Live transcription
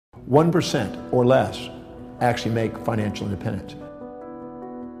1% or less actually make financial independence.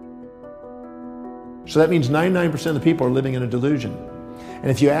 So that means 99% of the people are living in a delusion.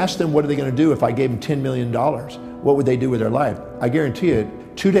 And if you ask them what are they going to do if I gave them $10 million, what would they do with their life? I guarantee you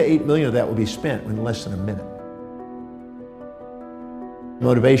 2 to 8 million of that will be spent in less than a minute.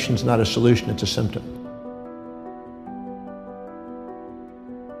 Motivation is not a solution, it's a symptom.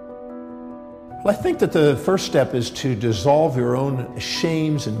 Well, I think that the first step is to dissolve your own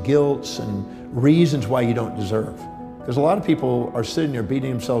shames and guilts and reasons why you don't deserve. Because a lot of people are sitting there beating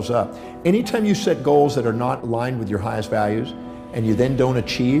themselves up. Anytime you set goals that are not aligned with your highest values and you then don't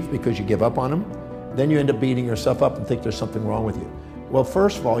achieve because you give up on them, then you end up beating yourself up and think there's something wrong with you. Well,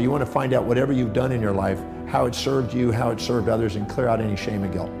 first of all, you want to find out whatever you've done in your life, how it served you, how it served others, and clear out any shame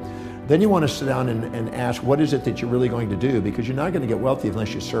and guilt. Then you want to sit down and ask, what is it that you're really going to do? Because you're not going to get wealthy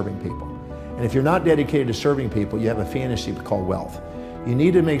unless you're serving people. And if you're not dedicated to serving people, you have a fantasy called wealth. You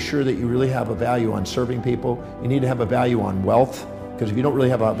need to make sure that you really have a value on serving people. You need to have a value on wealth, because if you don't really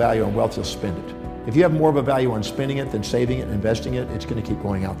have a value on wealth, you'll spend it. If you have more of a value on spending it than saving it and investing it, it's going to keep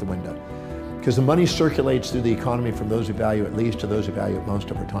going out the window. Because the money circulates through the economy from those who value it least to those who value it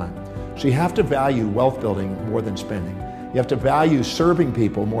most over time. So you have to value wealth building more than spending. You have to value serving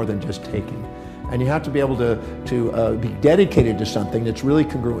people more than just taking. And you have to be able to be dedicated to something that's really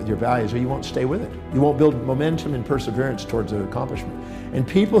congruent with your values, or you won't stay with it. You won't build momentum and perseverance towards an accomplishment. And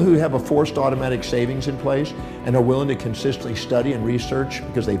people who have a forced automatic savings in place and are willing to consistently study and research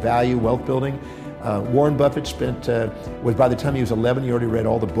because they value wealth building. Warren Buffett by the time he was 11, he already read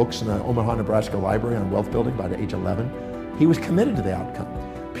all the books in the Omaha, Nebraska library on wealth building by the age of 11. He was committed to the outcome.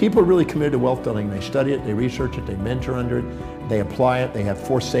 People are really committed to wealth building. They study it, they research it, they mentor under it, they apply it, they have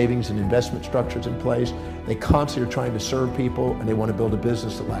forced savings and investment structures in place. They constantly are trying to serve people, and they want to build a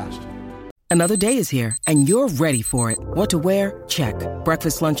business that lasts. Another day is here, and you're ready for it. What to wear? Check.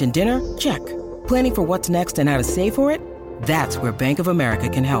 Breakfast, lunch, and dinner? Check. Planning for what's next and how to save for it? That's where Bank of America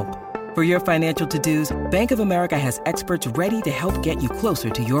can help. For your financial to-dos, Bank of America has experts ready to help get you closer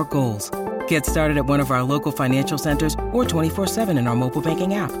to your goals. Get started at one of our local financial centers or 24/7 in our mobile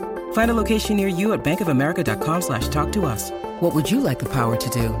banking app. Find a location near you at bankofamerica.com/talktous. What would you like the power to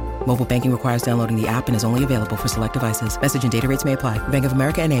do? Mobile banking requires downloading the app and is only available for select devices. Message and data rates may apply. Bank of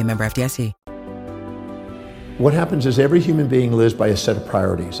America N.A., member FDIC. What happens is every human being lives by a set of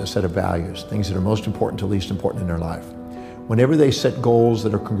priorities, a set of values, things that are most important to least important in their life. Whenever they set goals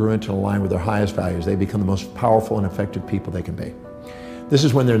that are congruent and aligned with their highest values, they become the most powerful and effective people they can be. This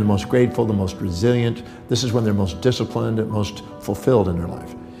is when they're the most grateful, the most resilient. This is when they're most disciplined and most fulfilled in their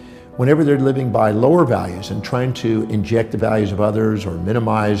life. Whenever they're living by lower values and trying to inject the values of others or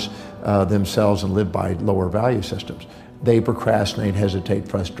minimize themselves and live by lower value systems, they procrastinate, hesitate,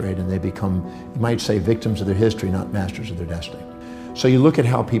 frustrate, and they become, you might say, victims of their history, not masters of their destiny. So you look at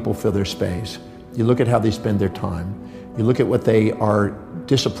how people fill their space. You look at how they spend their time. You look at what they are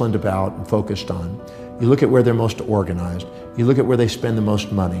disciplined about and focused on. You look at where they're most organized. You look at where they spend the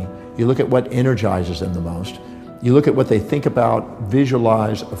most money. You look at what energizes them the most. You look at what they think about,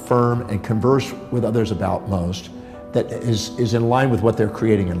 visualize, affirm, and converse with others about most that is in line with what they're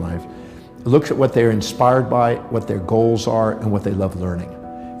creating in life. Look at what they're inspired by, what their goals are, and what they love learning.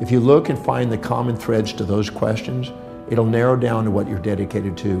 If you look and find the common threads to those questions, it'll narrow down to what you're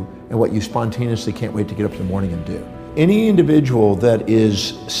dedicated to and what you spontaneously can't wait to get up in the morning and do. Any individual that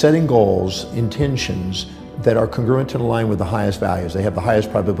is setting goals, intentions that are congruent and aligned with the highest values, they have the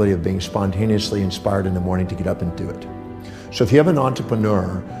highest probability of being spontaneously inspired in the morning to get up and do it. So if you have an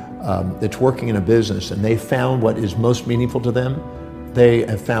entrepreneur that's working in a business and they found what is most meaningful to them, they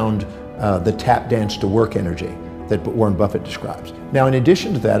have found the tap dance to work energy that Warren Buffett describes. Now, in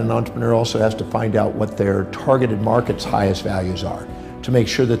addition to that, an entrepreneur also has to find out what their targeted market's highest values are to make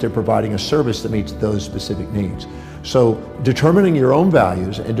sure that they're providing a service that meets those specific needs. So determining your own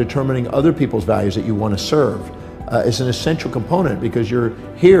values and determining other people's values that you want to serve is an essential component, because you're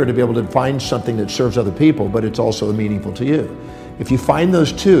here to be able to find something that serves other people, but it's also meaningful to you. If you find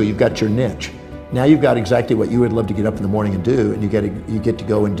those two, you've got your niche. Now you've got exactly what you would love to get up in the morning and do, and you get to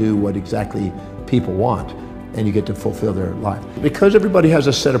go and do what exactly people want, and you get to fulfill their life. Because everybody has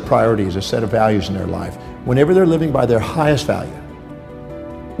a set of priorities, a set of values in their life, whenever they're living by their highest value,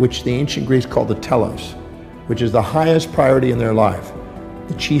 which the ancient Greeks called the telos, which is the highest priority in their life.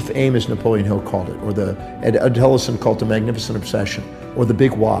 The chief aim, as Napoleon Hill called it, or Ed Ellison called it the magnificent obsession, or the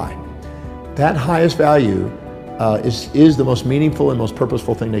big why. That highest value is the most meaningful and most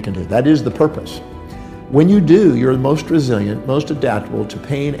purposeful thing they can do. That is the purpose. When you do, you're the most resilient, most adaptable to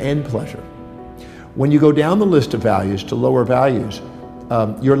pain and pleasure. When you go down the list of values to lower values,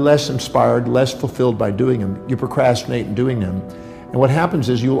 you're less inspired, less fulfilled by doing them. You procrastinate in doing them. And what happens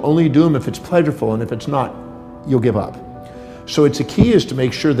is you'll only do them if it's pleasurable, and if it's not, you'll give up. So it's a key is to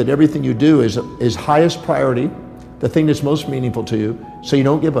make sure that everything you do is highest priority, the thing that's most meaningful to you, so you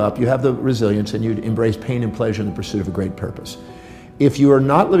don't give up, you have the resilience, and you embrace pain and pleasure in the pursuit of a great purpose. If you are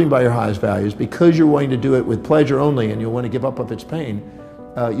not living by your highest values, because you're wanting to do it with pleasure only and you'll want to give up if it's pain,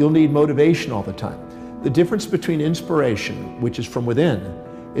 you'll need motivation all the time. The difference between inspiration, which is from within,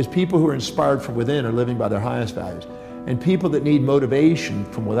 is people who are inspired from within are living by their highest values. And people that need motivation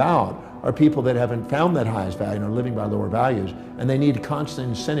from without are people that haven't found that highest value and are living by lower values, and they need constant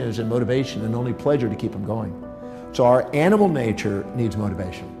incentives and motivation and only pleasure to keep them going. So our animal nature needs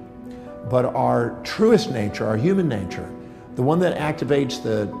motivation, but our truest nature, our human nature, the one that activates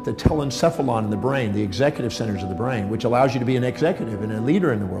the telencephalon in the brain, the executive centers of the brain, which allows you to be an executive and a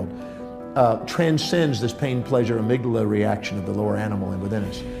leader in the world, transcends this pain, pleasure, amygdala reaction of the lower animal and within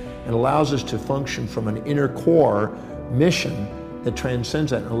us, and allows us to function from an inner core mission that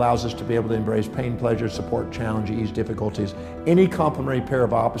transcends that and allows us to be able to embrace pain, pleasure, support, challenge, ease, difficulties. Any complementary pair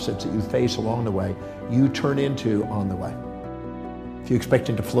of opposites that you face along the way, you turn into on the way. If you're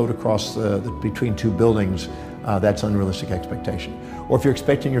expecting to float across between two buildings, that's unrealistic expectation. Or if you're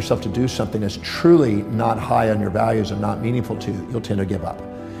expecting yourself to do something that's truly not high on your values and not meaningful to you, you'll tend to give up.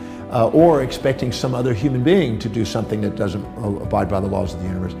 Or expecting some other human being to do something that doesn't abide by the laws of the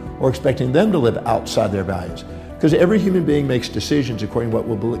universe, or expecting them to live outside their values. Because every human being makes decisions according to what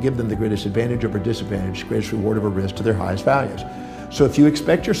will give them the greatest advantage over disadvantage, greatest reward over risk to their highest values. So if you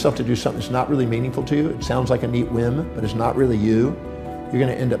expect yourself to do something that's not really meaningful to you, it sounds like a neat whim, but it's not really you, you're going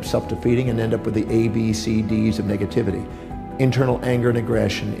to end up self-defeating and end up with the A, B, C, Ds of negativity. Internal anger and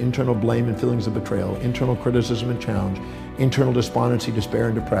aggression, internal blame and feelings of betrayal, internal criticism and challenge, internal despondency, despair,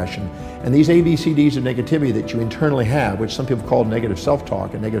 and depression. And these A, B, C, Ds of negativity that you internally have, which some people call negative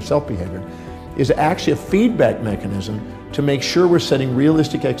self-talk and negative self-behavior, is actually a feedback mechanism to make sure we're setting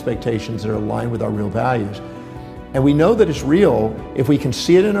realistic expectations that are aligned with our real values. And we know that it's real if we can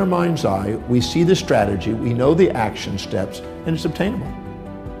see it in our mind's eye, we see the strategy, we know the action steps, and it's obtainable.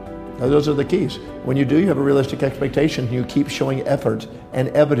 Now, those are the keys. When you do, you have a realistic expectation, and you keep showing effort and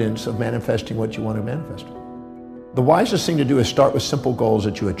evidence of manifesting what you want to manifest. The wisest thing to do is start with simple goals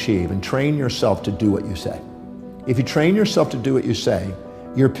that you achieve and train yourself to do what you say. If you train yourself to do what you say,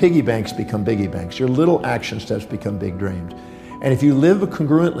 your piggy banks become biggie banks. Your little action steps become big dreams. And if you live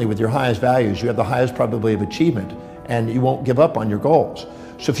congruently with your highest values, you have the highest probability of achievement, and you won't give up on your goals.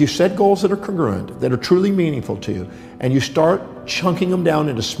 So if you set goals that are congruent, that are truly meaningful to you, and you start chunking them down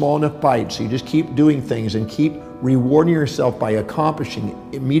into small enough bites, so you just keep doing things and keep rewarding yourself by accomplishing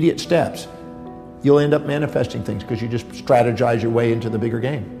immediate steps, you'll end up manifesting things because you just strategize your way into the bigger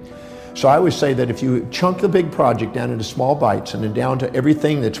game. So I always say that if you chunk the big project down into small bites and then down to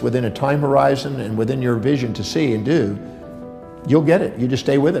everything that's within a time horizon and within your vision to see and do, you'll get it. You just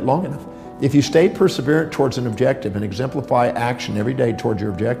stay with it long enough. If you stay perseverant towards an objective and exemplify action every day towards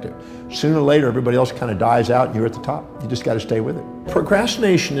your objective, sooner or later everybody else kind of dies out and you're at the top. You just got to stay with it.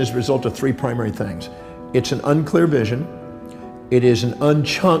 Procrastination is a result of three primary things. It's an unclear vision. It is an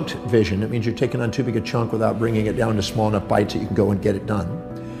unchunked vision. It means you're taking on too big a chunk without bringing it down to small enough bites that you can go and get it done.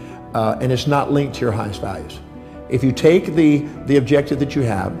 And it's not linked to your highest values. If you take the objective that you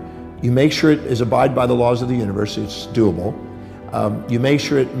have, you make sure it is abide by the laws of the universe, it's doable. You make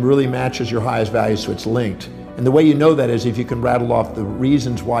sure it really matches your highest values so it's linked. And the way you know that is if you can rattle off the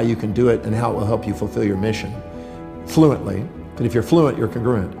reasons why you can do it and how it will help you fulfill your mission fluently. But if you're fluent, you're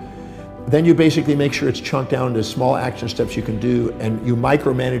congruent. Then you basically make sure it's chunked down into small action steps you can do, and you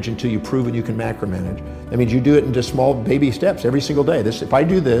micromanage until you've proven you can macromanage. That means you do it into small baby steps every single day. If I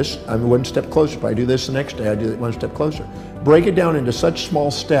do this, I'm one step closer. If I do this the next day, I do it one step closer. Break it down into such small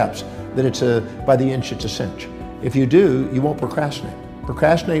steps that it's by the inch, it's a cinch. If you do, you won't procrastinate.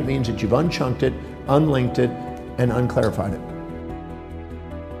 Procrastinate means that you've unchunked it, unlinked it, and unclarified it.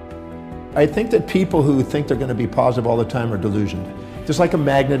 I think that people who think they're going to be positive all the time are delusioned. Just like a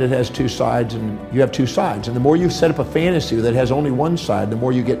magnet, it has two sides, and you have two sides. And the more you set up a fantasy that has only one side, the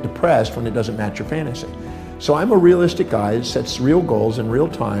more you get depressed when it doesn't match your fantasy. So I'm a realistic guy that sets real goals in real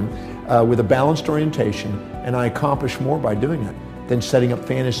time with a balanced orientation, and I accomplish more by doing it than setting up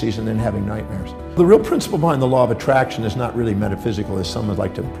fantasies and then having nightmares. The real principle behind the law of attraction is not really metaphysical, as some would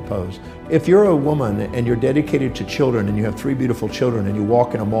like to propose. If you're a woman and you're dedicated to children and you have 3 beautiful children and you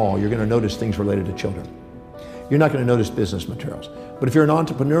walk in a mall, you're going to notice things related to children. You're not going to notice business materials. But if you're an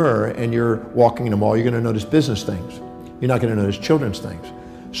entrepreneur and you're walking in a mall, you're going to notice business things. You're not going to notice children's things.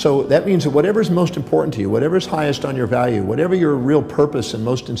 So that means that whatever is most important to you, whatever is highest on your value, whatever your real purpose and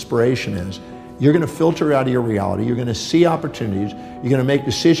most inspiration is, you're going to filter out of your reality. You're going to see opportunities. You're going to make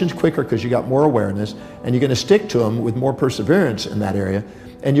decisions quicker because you got more awareness, and you're going to stick to them with more perseverance in that area,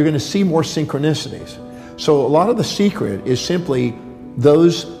 and you're going to see more synchronicities. So a lot of the secret is simply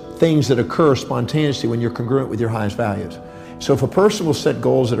those things that occur spontaneously when you're congruent with your highest values. So if a person will set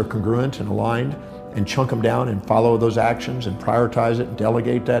goals that are congruent and aligned and chunk them down and follow those actions and prioritize it and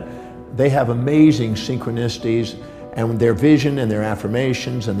delegate that, they have amazing synchronicities, and their vision and their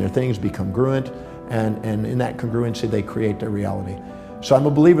affirmations and their things become congruent, and in that congruency they create their reality. So I'm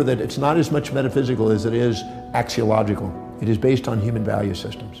a believer that it's not as much metaphysical as it is axiological. It is based on human value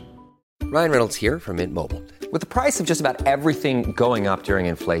systems. Ryan Reynolds here from Mint Mobile. With the price of just about everything going up during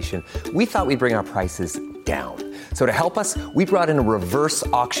inflation, we thought we'd bring our prices down. So to help us, we brought in a reverse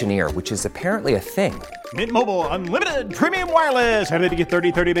auctioneer, which is apparently a thing. Mint Mobile Unlimited Premium Wireless. How to get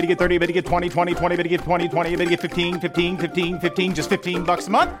 30, 30, bit to get 30, bit to get 20, 20, 20, bit to get 20, 20, bit to get 15, 15, 15, 15, just $15 a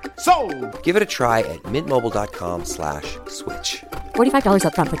month? Sold! Give it a try at mintmobile.com/switch. $45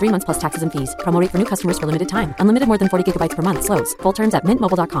 up front for 3 months plus taxes and fees. Promo rate for new customers for limited time. Unlimited more than 40 gigabytes per month. Slows full terms at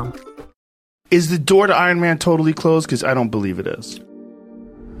mintmobile.com. Is the door to Iron Man totally closed? Because I don't believe it is.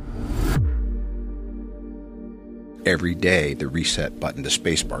 Every day, the reset button, the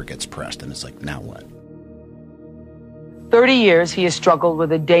space bar gets pressed, and it's like, now what? 30 years, he has struggled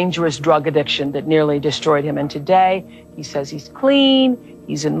with a dangerous drug addiction that nearly destroyed him. And today, he says he's clean,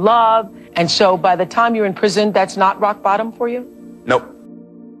 he's in love. And so by the time you're in prison, that's not rock bottom for you? Nope.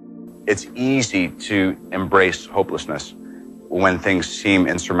 It's easy to embrace hopelessness when things seem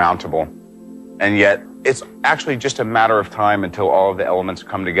insurmountable. And yet, it's actually just a matter of time until all of the elements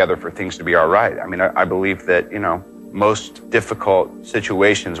come together for things to be all right. I mean, I believe that, most difficult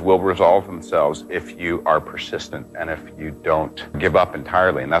situations will resolve themselves if you are persistent and if you don't give up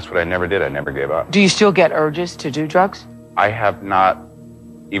entirely. And that's what I never did. I never gave up. Do you still get urges to do drugs? I have not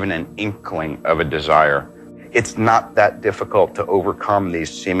even an inkling of a desire. It's not that difficult to overcome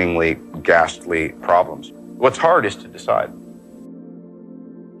these seemingly ghastly problems. What's hard is to decide.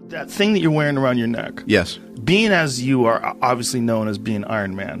 That thing that you're wearing around your neck. Yes. Being as you are obviously known as being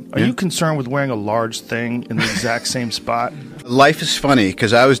Iron Man, are you concerned with wearing a large thing in the exact same spot? Life is funny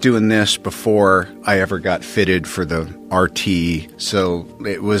because I was doing this before I ever got fitted for the RT, so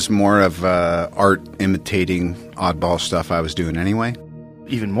it was more of art imitating oddball stuff I was doing anyway.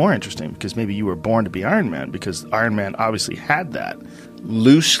 Even more interesting because maybe you were born to be Iron Man because Iron Man obviously had that.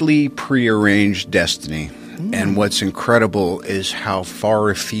 Loosely prearranged destiny. And what's incredible is how far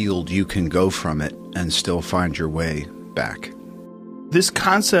afield you can go from it and still find your way back. This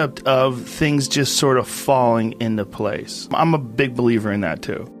concept of things just sort of falling into place. I'm a big believer in that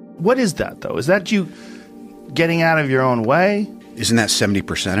too. What is that though? Is that you getting out of your own way? Isn't that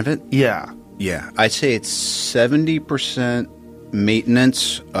 70% of it? Yeah. Yeah. I'd say it's 70%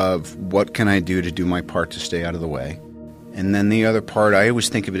 maintenance of what can I do to do my part to stay out of the way. And then the other part, I always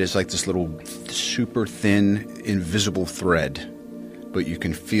think of it as like this little super thin, invisible thread. But you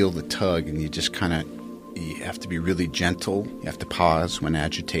can feel the tug, and you just you have to be really gentle. You have to pause when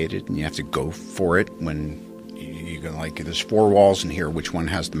agitated, and you have to go for it when you're like, there's 4 walls in here. Which one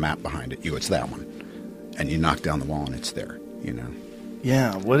has the map behind it? It's that one. And you knock down the wall, and it's there,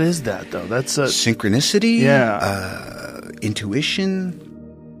 Yeah, what is that, though? That's a... Synchronicity? Yeah. Intuition?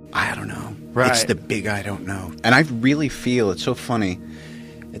 I don't know. Right. It's the big I don't know. And I really feel, it's so funny,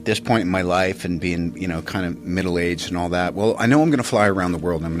 at this point in my life and being, kind of middle-aged and all that, well, I know I'm going to fly around the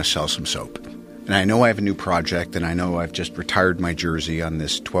world and I'm going to sell some soap. And I know I have a new project, and I know I've just retired my jersey on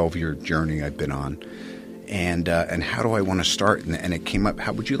this 12-year journey I've been on. And how do I want to start? And it came up,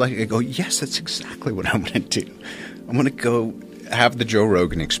 how would you like it? I go, yes, that's exactly what I'm going to do. I'm going to go have the Joe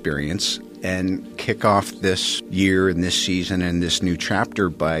Rogan experience and kick off this year and this season and this new chapter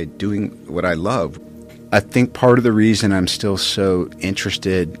by doing what I love. I think part of the reason I'm still so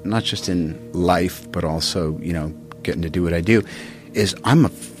interested, not just in life, but also, getting to do what I do, is I'm a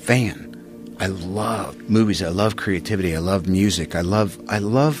fan. I love movies. I love creativity. I love music. I love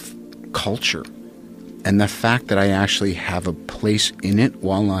culture. And the fact that I actually have a place in it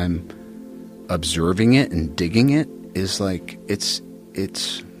while I'm observing it and digging it is like, it's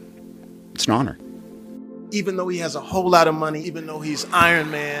an honor. Even though he has a whole lot of money, even though he's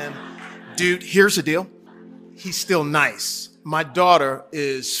Iron Man, dude, here's the deal. He's still nice. My daughter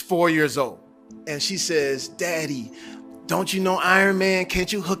is 4 years old, and she says, Daddy, don't you know Iron Man?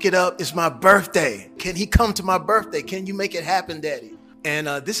 Can't you hook it up? It's my birthday. Can he come to my birthday? Can you make it happen, Daddy? And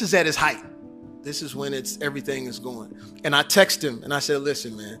this is at his height. This is when everything is going. And I text him, and I said,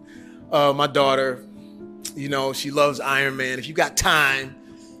 listen, man, my daughter, she loves Iron Man. If you got time,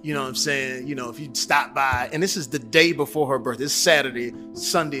 You know what I'm saying? You know, if you stop by, and this is the day before her birthday. It's Saturday.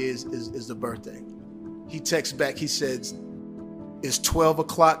 Sunday is the birthday. He texts back. He says, "Is 12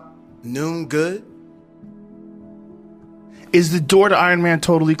 o'clock noon good?" Is the door to Iron Man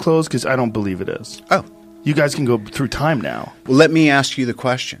totally closed? Because I don't believe it is. Oh. You guys can go through time now. Well, let me ask you the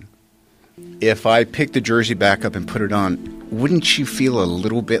question. If I pick the jersey back up and put it on, wouldn't you feel a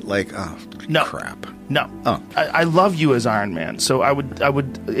little bit like, oh, no. crap? No. Oh. I love you as Iron Man. So I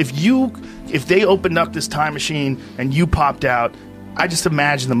would if they opened up this time machine and you popped out, I just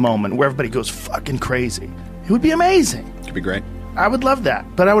imagine the moment where everybody goes fucking crazy. It would be amazing. It'd be great. I would love that.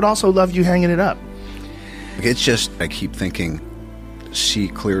 But I would also love you hanging it up. It's just, I keep thinking, see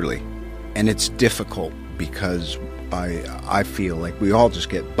clearly. And it's difficult because I feel like we all just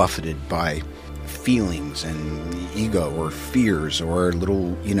get buffeted by feelings and ego or fears or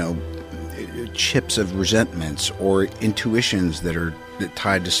little, chips of resentments or intuitions that are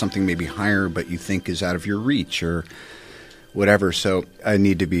tied to something maybe higher but you think is out of your reach or whatever. So I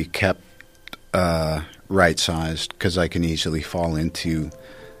need to be kept right-sized because I can easily fall into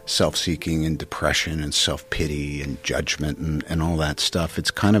self-seeking and depression and self-pity and judgment and all that stuff.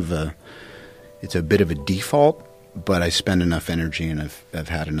 It's kind of it's a bit of a default, but I spend enough energy and I've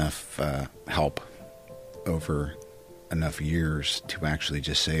had enough help over enough years to actually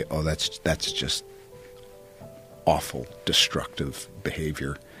just say, oh, that's just awful, destructive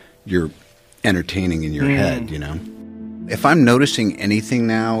behavior. You're entertaining in your head, If I'm noticing anything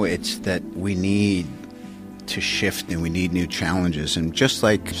now, it's that we need to shift and we need new challenges. And just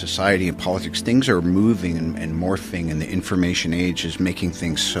like society and politics, things are moving and morphing, and the information age is making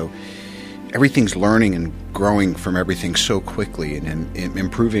things so... Everything's learning and growing from everything so quickly and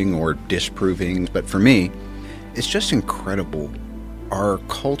improving or disproving. But for me, it's just incredible. Our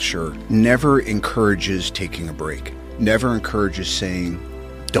culture never encourages taking a break, never encourages saying,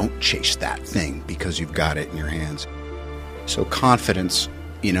 don't chase that thing because you've got it in your hands. So confidence,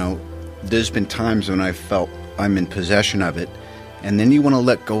 there's been times when I've felt I'm in possession of it, and then you want to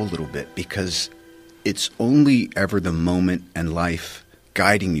let go a little bit because it's only ever the moment and life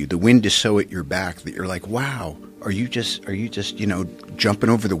guiding you. The wind is so at your back that you're like, wow, are you just jumping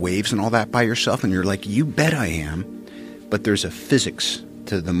over the waves and all that by yourself? And you're like, you bet I am. But there's a physics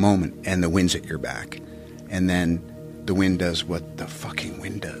to the moment, and the wind's at your back. And then the wind does what the fucking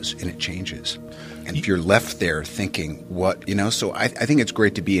wind does, and it changes. And if you're left there thinking, what, so I think it's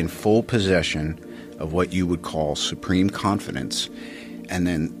great to be in full possession of what you would call supreme confidence, and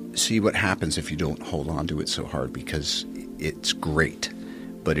then see what happens if you don't hold on to it so hard, because it's great.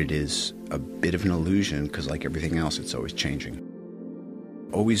 But it is a bit of an illusion because, like everything else, it's always changing.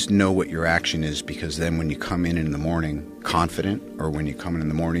 Always know what your action is, because then when you come in the morning confident, or when you come in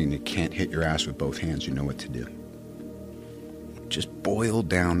the morning and you can't hit your ass with both hands, you know what to do. Just boil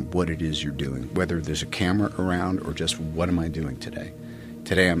down what it is you're doing, whether there's a camera around or just what am I doing today.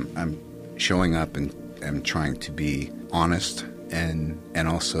 Today I'm showing up and I'm trying to be honest and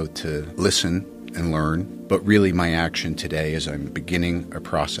also to listen and learn, but really my action today is I'm beginning a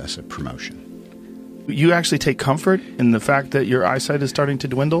process of promotion. You actually take comfort in the fact that your eyesight is starting to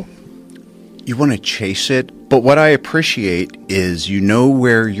dwindle? You want to chase it, but what I appreciate is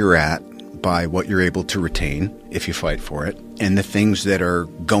where you're at by what you're able to retain if you fight for it, and the things that are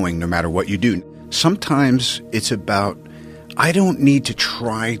going no matter what you do. Sometimes it's about, I don't need to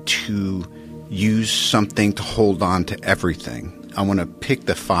try to use something to hold on to everything. I want to pick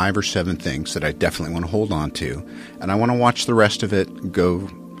the 5 or 7 things that I definitely want to hold on to, and I want to watch the rest of it go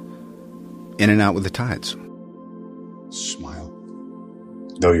in and out with the tides. Smile.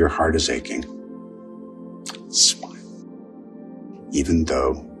 Though your heart is aching, smile. Even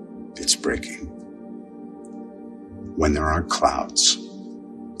though it's breaking. When there are clouds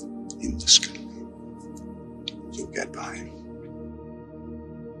in the sky, you'll get by.